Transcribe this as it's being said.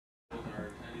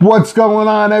What's going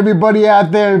on, everybody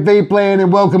out there in Vape Land,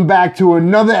 and welcome back to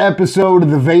another episode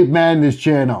of the Vape Madness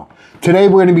channel. Today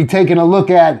we're going to be taking a look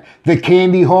at the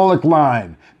Candyholic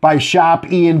line by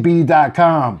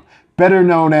shopenb.com, better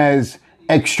known as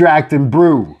Extract and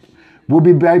Brew. We'll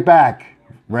be right back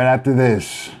right after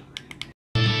this.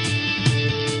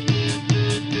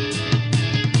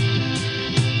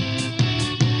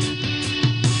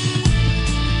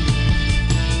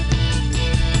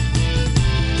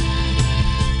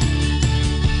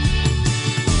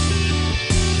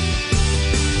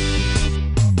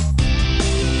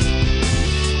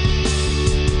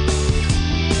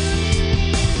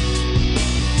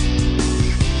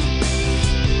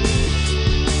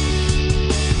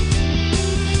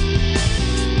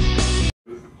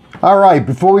 All right,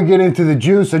 before we get into the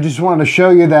juice, I just want to show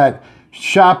you that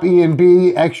Shop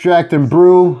E&B, Extract and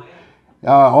Brew,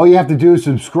 all you have to do is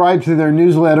subscribe to their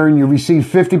newsletter and you receive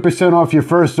 50% off your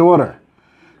first order.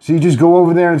 So you just go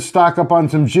over there and stock up on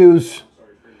some juice,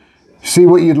 see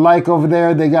what you'd like over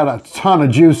there. They got a ton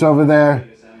of juice over there.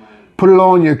 Put it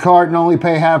all in your cart and only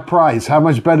pay half price. How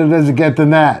much better does it get than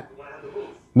that?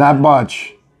 Not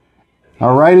much.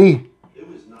 All righty,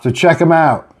 so check them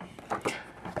out.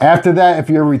 After that, if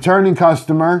you're a returning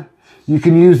customer, you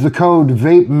can use the code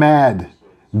VAPEMAD,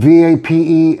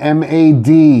 V-A-P-E-M-A-D,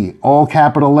 all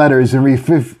capital letters, and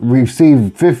receive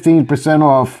 15%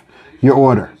 off your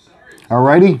order.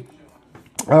 Alrighty?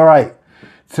 Alright,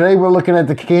 today we're looking at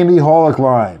the Candyholic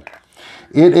line.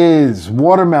 It is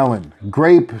watermelon,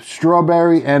 grape,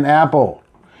 strawberry, and apple.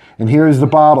 And here's the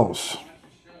bottles.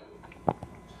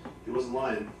 He wasn't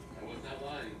lying.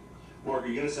 Mark, are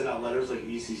you going to send out letters like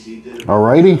ECC did?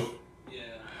 Alrighty. Yeah.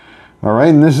 Alright,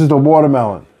 and this is the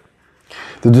watermelon.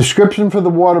 The description for the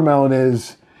watermelon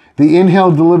is, the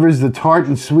inhale delivers the tart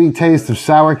and sweet taste of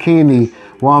sour candy,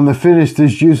 while in the finish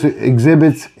this juice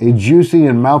exhibits a juicy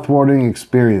and mouthwatering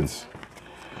experience.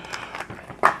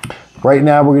 Right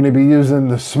now we're going to be using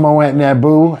the Moet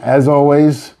Naboo, as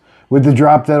always, with the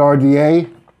drop dead RDA.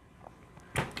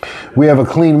 We have a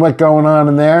clean wet going on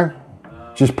in there.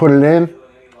 Just put it in.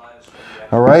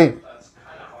 All right,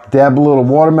 dab a little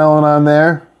watermelon on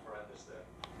there.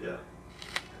 Yeah.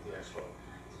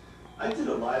 I did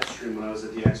a live stream when I was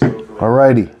at the expo for like all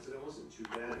righty. It wasn't too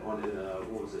bad on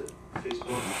what was it,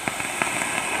 Facebook?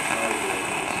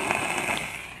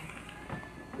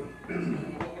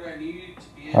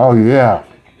 Oh yeah.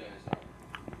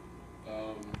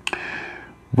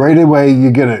 Right away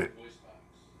you get a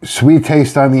sweet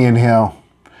taste on the inhale.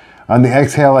 On the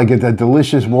exhale I get that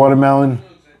delicious watermelon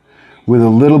with a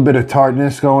little bit of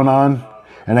tartness going on.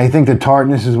 And I think the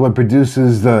tartness is what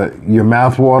produces your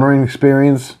mouth-watering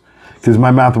experience, because my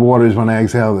mouth waters when I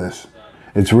exhale this.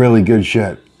 It's really good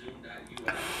shit.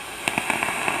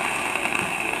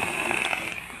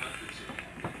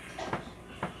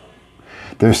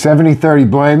 They're 70-30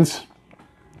 blends.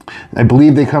 I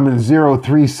believe they come in 0,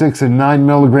 3, 6, and 9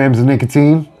 milligrams of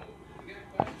nicotine.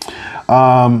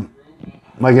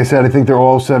 Like I said, I think they're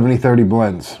all 70-30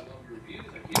 blends.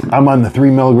 I'm on the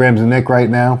 3 milligrams of nic right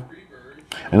now.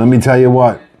 And let me tell you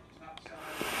what.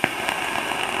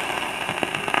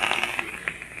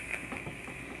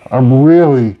 I'm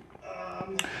really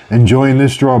enjoying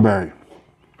this strawberry.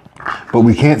 But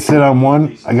we can't sit on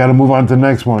one. I got to move on to the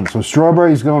next one. So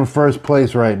strawberry's going first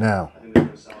place right now.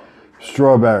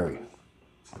 Strawberry.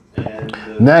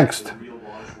 Next.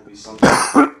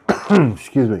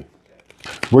 Excuse me.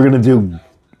 We're going to do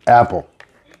apple.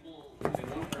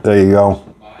 There you go.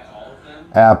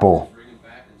 Apple.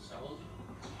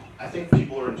 I think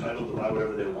people are entitled to buy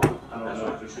whatever they want. I don't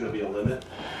know if there's going to be a limit.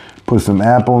 Put some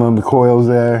apple in the coils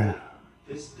there.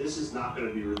 This is not going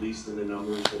to be released in the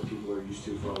numbers that people are used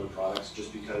to for other products,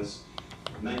 just because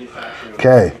manufacturing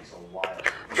okay. takes a while.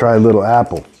 Try a little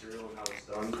apple. Material and how it's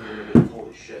done, you're going to be like,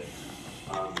 holy shit.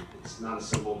 It's not a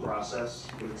simple process,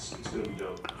 but it's going to be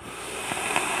dope.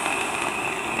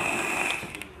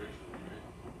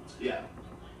 Yeah.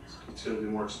 It's going to be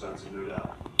more expensive, no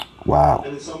doubt. Wow.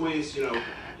 And in some ways, you know,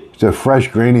 it's a fresh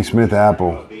Granny Smith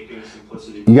apple.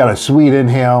 You got a sweet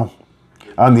inhale.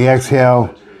 On the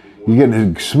exhale, you're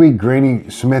getting a sweet Granny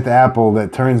Smith apple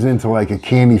that turns into like a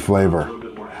candy flavor.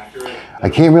 I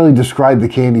can't really describe the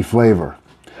candy flavor.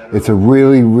 It's a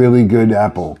really, really good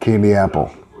apple, candy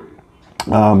apple.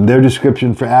 Their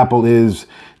description for apple is,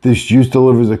 this juice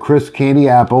delivers a crisp candy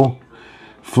apple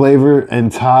flavor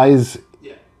and ties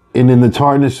in the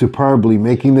tartness superbly,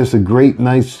 making this a great,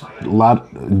 nice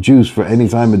lot of juice for any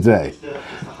time of day.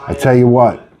 I tell you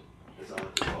what,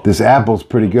 this apple's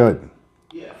pretty good.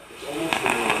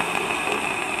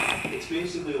 It's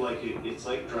basically like it's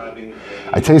like driving.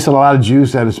 I tasted a lot of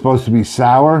juice that is supposed to be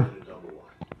sour.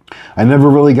 I never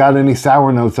really got any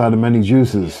sour notes out of many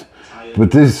juices.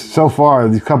 But this, so far,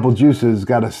 these couple juices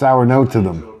got a sour note to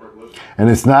them. And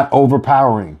it's not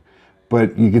overpowering,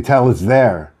 but you can tell it's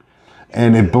there.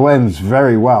 And it blends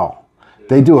very well.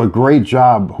 They do a great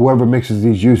job, whoever mixes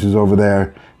these juices over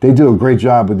there, they do a great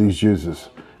job with these juices.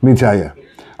 Let me tell you,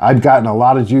 I've gotten a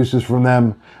lot of juices from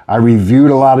them. I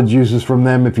reviewed a lot of juices from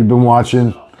them if you've been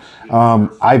watching.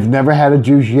 I've never had a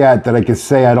juice yet that I could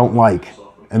say I don't like,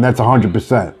 and that's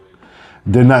 100%.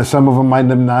 They're not, some of them might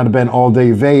not have been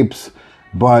all-day vapes,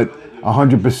 but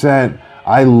 100%,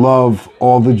 I love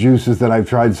all the juices that I've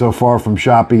tried so far from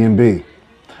Shop E&B.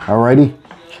 Alrighty?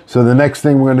 So the next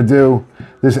thing we're going to do,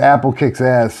 this apple kicks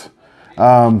ass.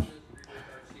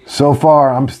 So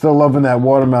far, I'm still loving that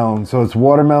watermelon. So it's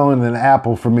watermelon and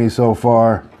apple for me so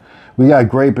far. We got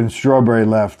grape and strawberry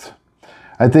left.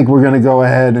 I think we're going to go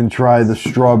ahead and try the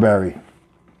strawberry.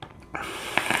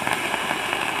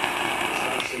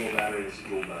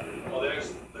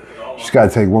 Just got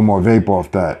to take one more vape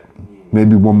off that.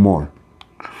 Maybe one more.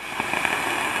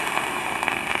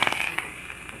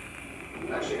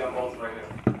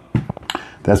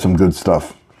 That's some good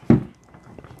stuff.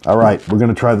 All right, we're going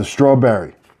to try the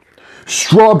strawberry.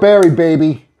 Strawberry,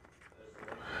 baby.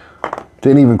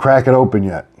 Didn't even crack it open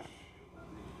yet.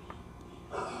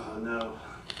 No.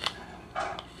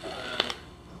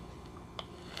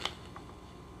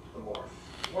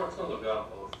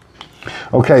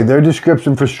 Okay, their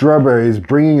description for strawberry is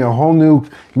bringing a whole new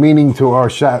meaning to our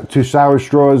sour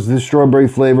straws. This strawberry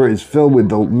flavor is filled with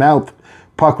the mouth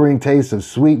puckering taste of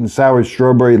sweet and sour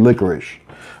strawberry licorice.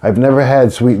 I've never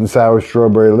had sweet and sour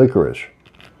strawberry licorice.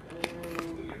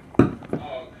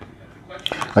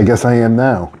 I guess I am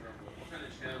now.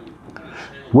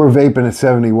 We're vaping at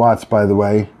 70 watts, by the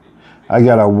way. I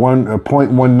got a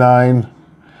 0.19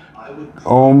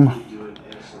 ohm,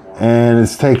 and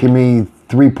it's taking me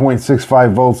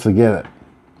 3.65 volts to get it.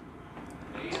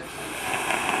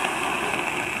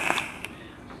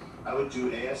 I would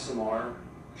do ASMR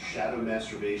shadow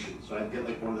masturbation. So I'd get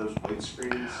like one of those white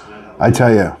screens. And I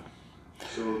tell you,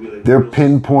 so like they're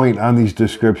pinpoint on these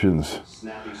descriptions.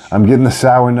 I'm getting the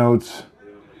sour notes.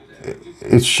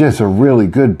 It's just a really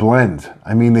good blend.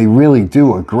 I mean, they really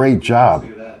do a great job.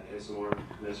 Look at that, ASMR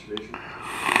masturbation.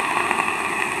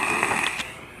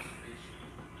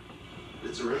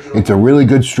 It's a really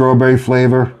good strawberry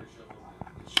flavor,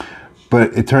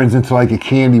 but it turns into like a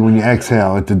candy when you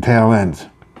exhale at the tail end.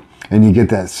 And you get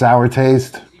that sour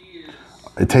taste.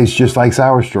 It tastes just like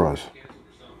sour straws.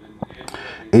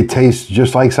 It tastes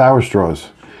just like sour straws.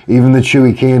 Even the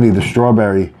chewy candy, the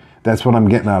strawberry, that's what I'm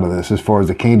getting out of this as far as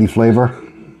the candy flavor.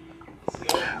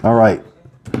 All right,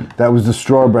 that was the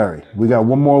strawberry. We got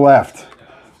one more left.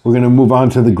 We're gonna move on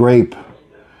to the grape.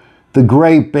 The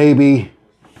grape, baby.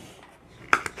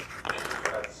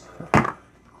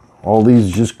 All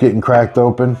these just getting cracked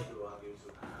open.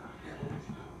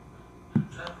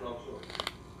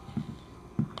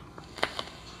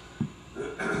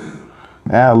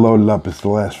 Loaded up is the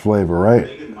last flavor, right?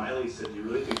 Megan Miley said, "Do you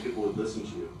really think people would listen to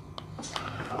you?"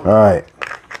 All right.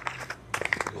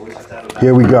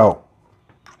 Here we go.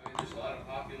 There's a lot of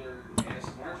popular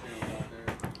ASMR channels out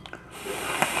there.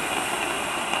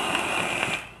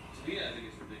 To me, I think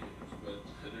it's ridiculous,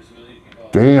 but there's a million people.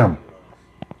 Damn.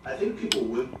 I think people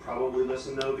would probably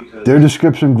listen though because Their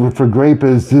description for grape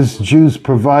is this juice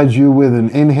provides you with an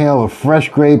inhale of fresh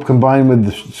grape combined with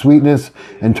the sweetness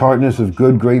and tartness of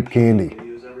good grape candy.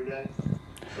 videos every day.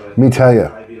 So Let me tell you.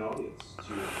 I'd be an audience.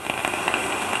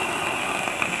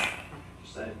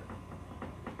 Just saying.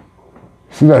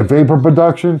 See that vapor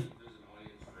production?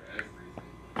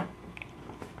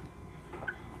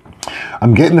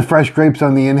 I'm getting the fresh grapes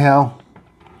on the inhale.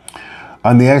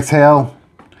 On the exhale,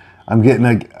 I'm getting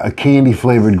a candy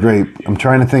flavored grape. I'm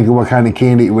trying to think of what kind of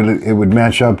candy it would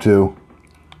match up to.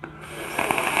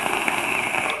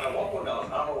 At one point,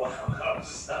 I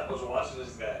was watching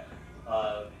this guy,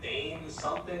 Dane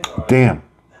something. Damn.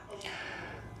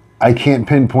 I can't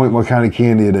pinpoint what kind of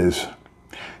candy it is.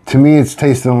 To me, it's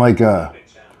tasting like a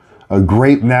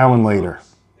grape now and later.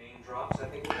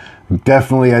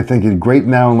 Definitely, I think a grape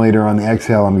now and later on the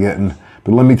exhale I'm getting.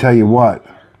 But let me tell you what.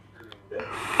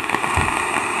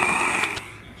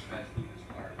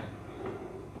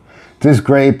 This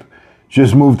grape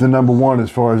just moved to number one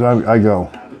as far as I go.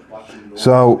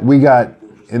 So we got,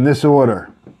 in this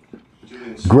order,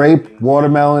 grape,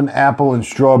 watermelon, apple, and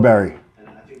strawberry.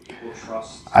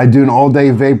 I do an all-day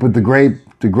vape with the grape.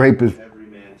 The grape is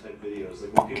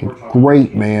fucking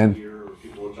great, man.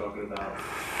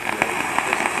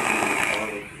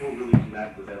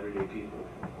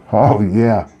 Oh,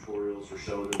 yeah.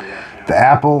 The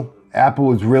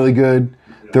apple is really good.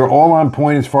 They're all on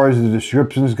point as far as the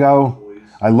descriptions go.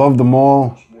 I love them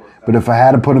all. But if I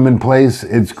had to put them in place,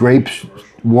 it's grape,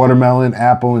 watermelon,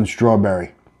 apple, and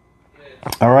strawberry.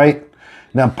 All right?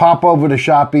 Now pop over to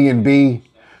Shop E&B.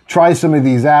 Try some of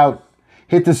these out.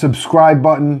 Hit the subscribe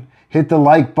button. Hit the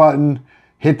like button.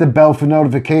 Hit the bell for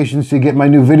notifications to get my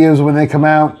new videos when they come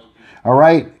out. All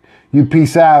right? You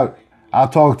peace out. I'll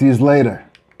talk to you later.